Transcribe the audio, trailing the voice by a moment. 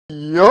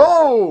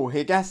Yo,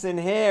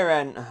 Hegassen here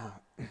and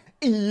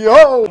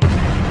yo,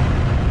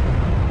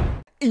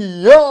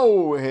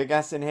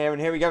 Hegassen here,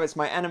 and here we go. It's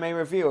my anime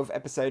review of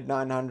episode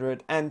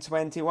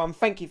 921.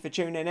 Thank you for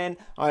tuning in.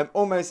 I'm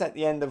almost at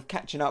the end of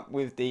catching up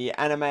with the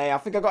anime. I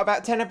think I've got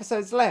about 10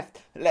 episodes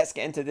left. Let's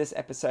get into this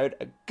episode.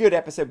 A good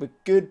episode with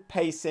good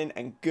pacing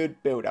and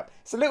good build-up.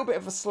 It's a little bit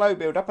of a slow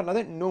build-up, and I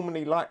don't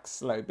normally like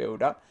slow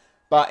build-up.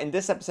 But in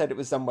this episode, it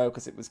was done well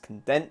because it was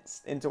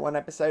condensed into one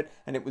episode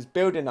and it was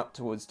building up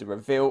towards the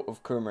reveal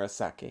of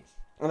Komurasaki.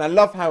 And I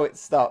love how it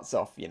starts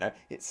off, you know.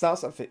 It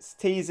starts off, it's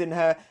teasing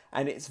her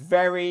and it's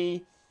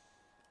very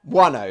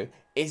Wano.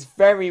 It's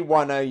very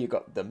Wano. You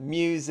got the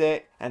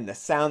music and the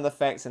sound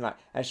effects, and like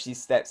as she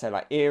steps, her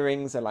like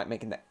earrings are like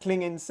making that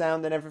clinging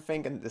sound and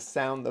everything, and the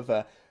sound of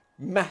her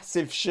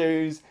massive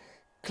shoes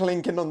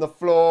clinking on the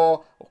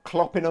floor or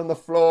clopping on the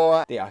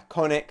floor. The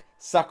iconic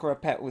sakura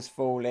petals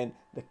falling,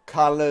 the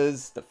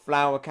colours, the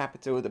flower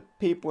capital, the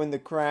people in the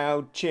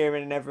crowd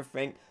cheering and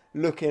everything,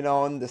 looking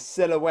on, the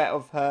silhouette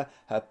of her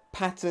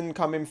pattern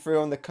coming through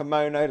on the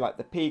kimono like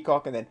the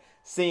peacock, and then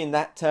seeing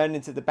that turn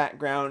into the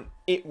background.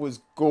 It was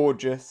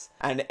gorgeous,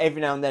 and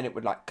every now and then it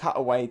would like cut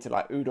away to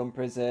like Udon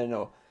Prison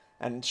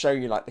and show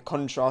you like the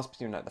contrast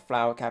between like the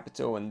flower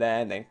capital and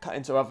then cut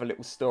into other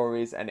little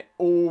stories, and it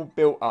all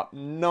built up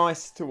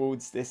nice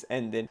towards this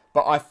ending.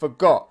 But I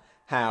forgot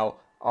how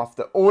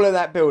after all of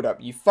that build up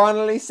you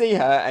finally see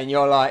her and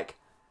you're like,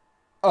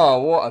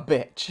 oh, what a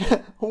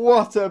bitch.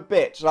 What a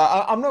bitch.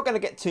 Like, I'm not going to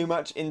get too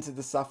much into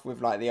the stuff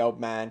with like the old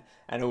man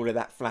and all of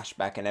that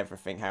flashback and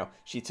everything, how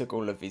she took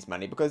all of his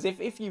money, because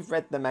if you've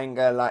read the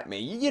manga like me,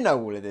 you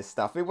know all of this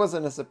stuff. It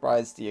wasn't a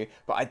surprise to you,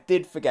 but I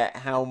did forget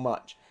how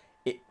much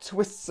it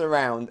twists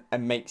around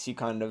and makes you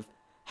kind of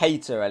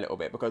hate her a little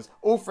bit, because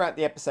all throughout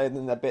the episode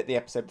and the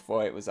episode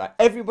before, it was like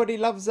everybody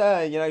loves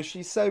her, you know,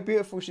 she's so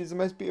beautiful, she's the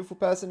most beautiful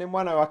person in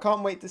Wano, I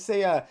can't wait to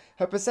see her,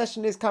 her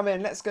procession is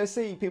coming, let's go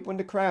see. People in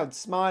the crowd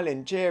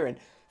smiling, cheering,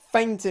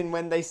 fainting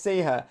when they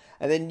see her,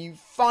 and then you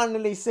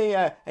finally see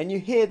her and you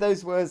hear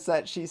those words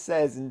that she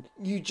says and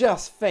you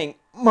just think,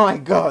 my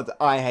god,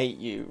 I hate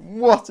you.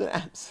 What an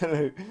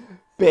absolute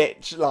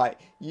bitch. Like,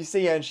 you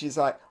see her and she's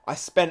like, I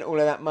spent all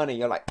of that money.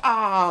 You're like,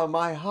 ah,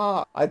 my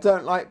heart, I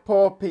don't like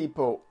poor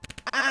people.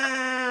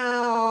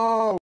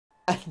 Ow!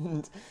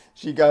 And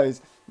she goes,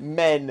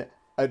 men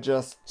are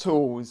just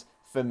tools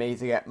for me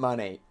to get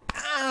money.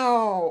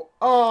 Ow!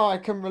 Oh, I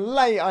can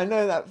relate. I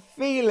know that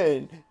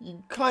feeling.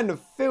 You kind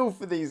of feel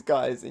for these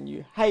guys and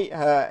you hate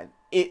her, and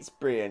it's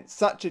brilliant.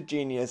 Such a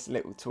genius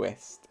little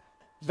twist.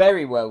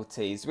 Very well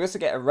teased. We also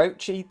get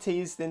Orochi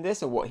teased in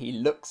this, or what he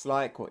looks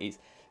like, what his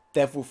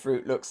devil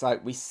fruit looks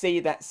like. We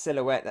see that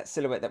silhouette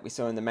that we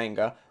saw in the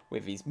manga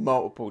with his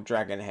multiple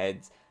dragon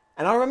heads.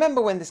 And I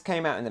remember when this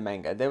came out in the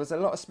manga, there was a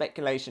lot of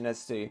speculation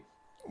as to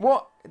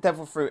what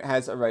devil fruit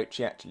has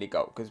Orochi actually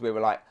got. Because we were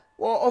like,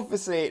 well,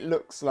 obviously it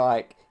looks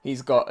like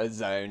he's got a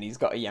zone, he's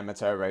got a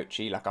Yamato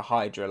Orochi, like a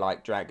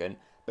Hydra-like dragon.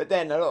 But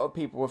then a lot of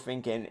people were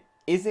thinking,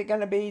 is it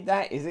going to be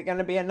that? Is it going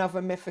to be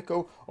another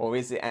mythical? Or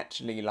is it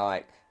actually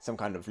like some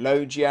kind of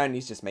Logia and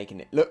he's just making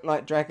it look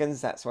like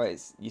dragons? That's why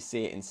you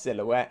see it in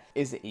silhouette.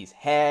 Is it his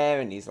hair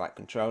and he's like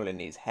controlling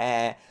his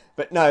hair?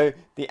 But no,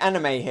 the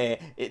anime here,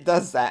 it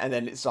does that and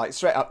then it's like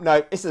straight up,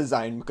 no, it's a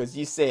zone, because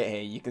you see it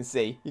here. You can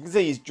see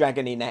his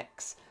dragony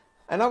necks.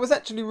 And I was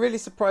actually really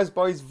surprised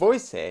by his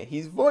voice here.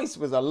 His voice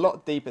was a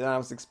lot deeper than I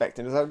was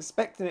expecting. I was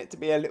expecting it to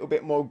be a little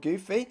bit more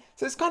goofy.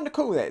 So it's kind of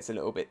cool that it's a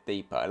little bit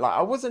deeper. Like,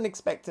 I wasn't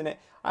expecting it.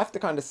 I have to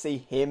kind of see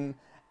him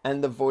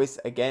and the voice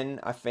again,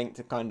 I think,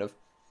 to kind of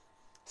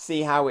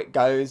see how it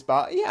goes.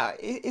 But yeah,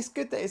 it's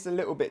good that it's a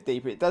little bit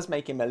deeper. It does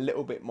make him a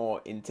little bit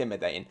more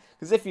intimidating.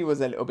 Because if he was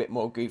a little bit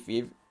more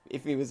goofy,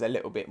 if he was a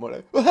little bit more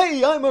like, well,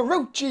 hey, I'm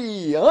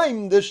Orochi,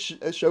 I'm the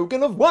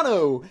Shogun of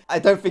Wano, I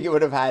don't think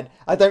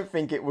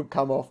it would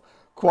come off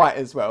quite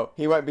as well.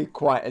 He won't be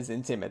quite as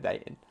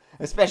intimidating,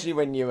 especially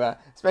when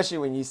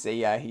you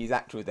see his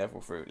actual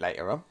devil fruit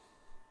later on.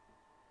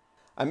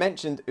 I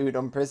mentioned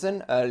Udon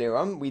Prison earlier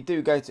on. We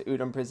do go to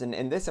Udon Prison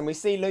in this, and we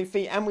see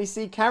Luffy and we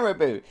see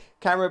Caribou.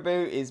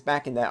 Caribou is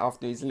back in there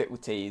after his little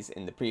tease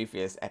in the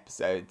previous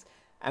episodes,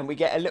 and we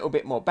get a little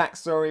bit more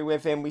backstory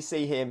with him. We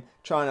see him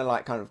trying to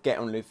like kind of get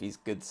on Luffy's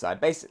good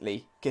side,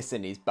 basically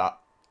kissing his butt.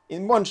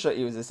 In one shot,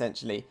 he was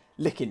essentially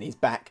licking his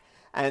back,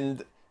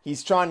 and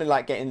he's trying to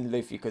like get in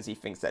Luffy because he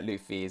thinks that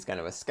Luffy is going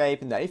to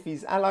escape, and that if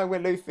he's allied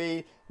with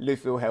Luffy,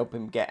 Luffy will help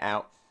him get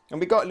out. And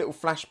we got a little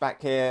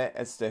flashback here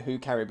as to who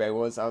Caribou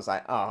was. I was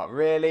like, oh,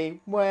 really?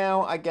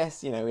 Well, I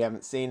guess, you know, we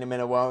haven't seen him in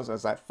a while, so I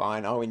was like,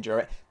 fine, I'll enjoy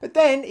it. But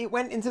then it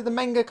went into the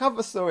manga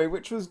cover story,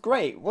 which was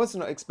great. Was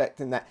not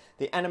expecting that.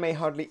 The anime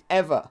hardly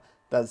ever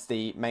does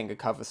the manga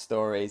cover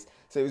stories,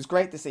 so it was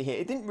great to see here.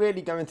 It didn't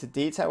really go into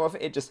detail of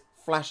it. It just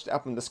flashed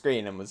up on the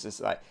screen and was just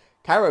like,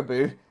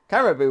 Caribou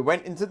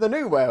went into the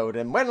new world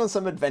and went on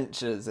some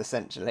adventures,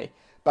 essentially.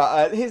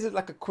 But here's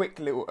like a quick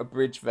little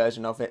abridged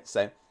version of it.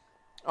 So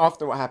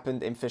after what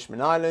happened in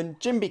Fishman Island,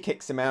 Jinbe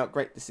kicks him out.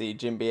 Great to see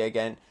Jinbe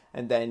again.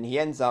 And then he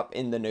ends up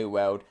in the new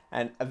world.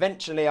 And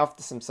eventually,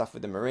 after some stuff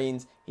with the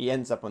Marines, he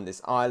ends up on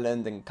this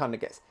island and kind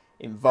of gets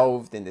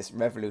involved in this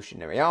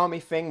revolutionary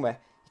army thing where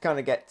you kind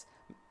of get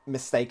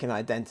mistaken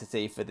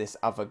identity for this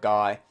other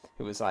guy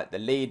who was like the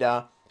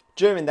leader.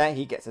 During that,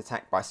 he gets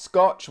attacked by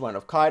Scotch, one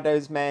of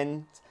Kaido's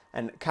men,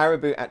 and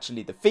Caribou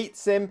actually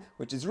defeats him,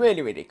 which is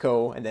really, really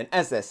cool. And then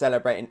as they're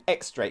celebrating,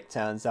 X-Drake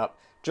turns up,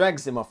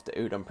 drags him off to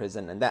Udon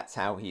prison, and that's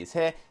how he's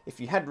here. If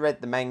you had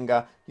read the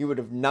manga, you would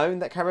have known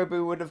that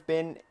Caribou would have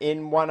been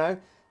in Wano,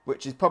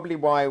 which is probably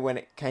why when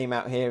it came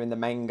out here in the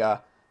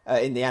manga,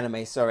 in the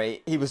anime,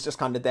 sorry, he was just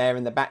kind of there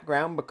in the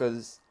background,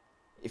 because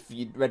if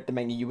you'd read the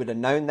manga, you would have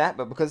known that,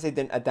 but because they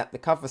didn't adapt the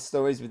cover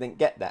stories, we didn't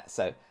get that.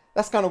 So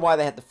that's kind of why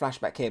they had the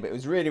flashback here, but it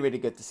was really, really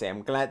good to see.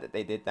 I'm glad that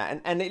they did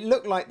that. And it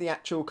looked like the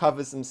actual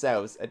covers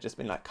themselves had just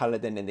been like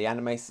coloured in the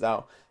anime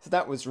style. So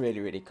that was really,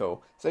 really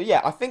cool. So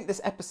yeah, I think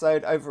this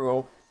episode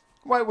overall,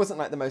 well, it wasn't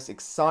like the most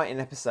exciting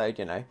episode,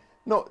 you know.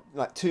 Not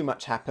like too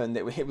much happened.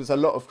 It was a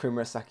lot of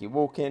Komurasaki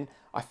walking.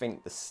 I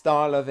think the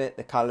style of it,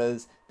 the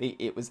colours,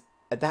 it was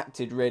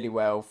adapted really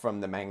well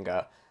from the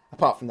manga.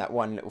 Apart from that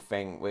one little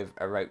thing with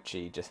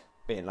Orochi just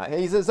being like,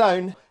 he's his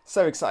own.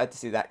 So excited to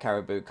see that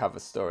Caribou cover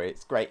story.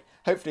 It's great.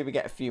 Hopefully we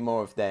get a few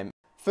more of them.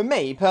 For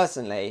me,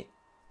 personally,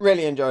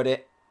 really enjoyed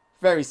it.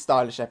 Very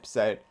stylish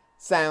episode.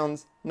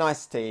 Sounds,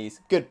 nice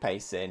tease, good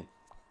pacing.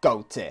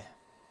 Gold tier.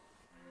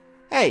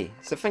 Hey,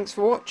 so thanks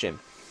for watching.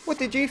 What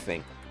did you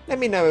think? Let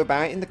me know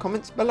about it in the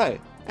comments below.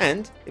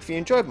 And if you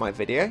enjoyed my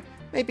video,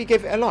 maybe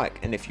give it a like.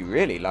 And if you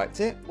really liked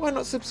it, why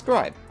not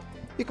subscribe?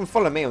 You can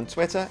follow me on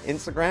Twitter,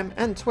 Instagram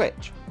and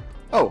Twitch.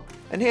 Oh,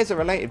 and here's a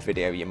related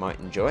video you might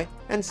enjoy,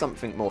 and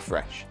something more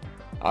fresh.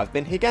 I've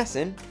been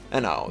Hegassen,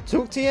 and I'll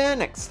talk to you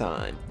next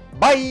time.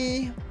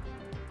 Bye!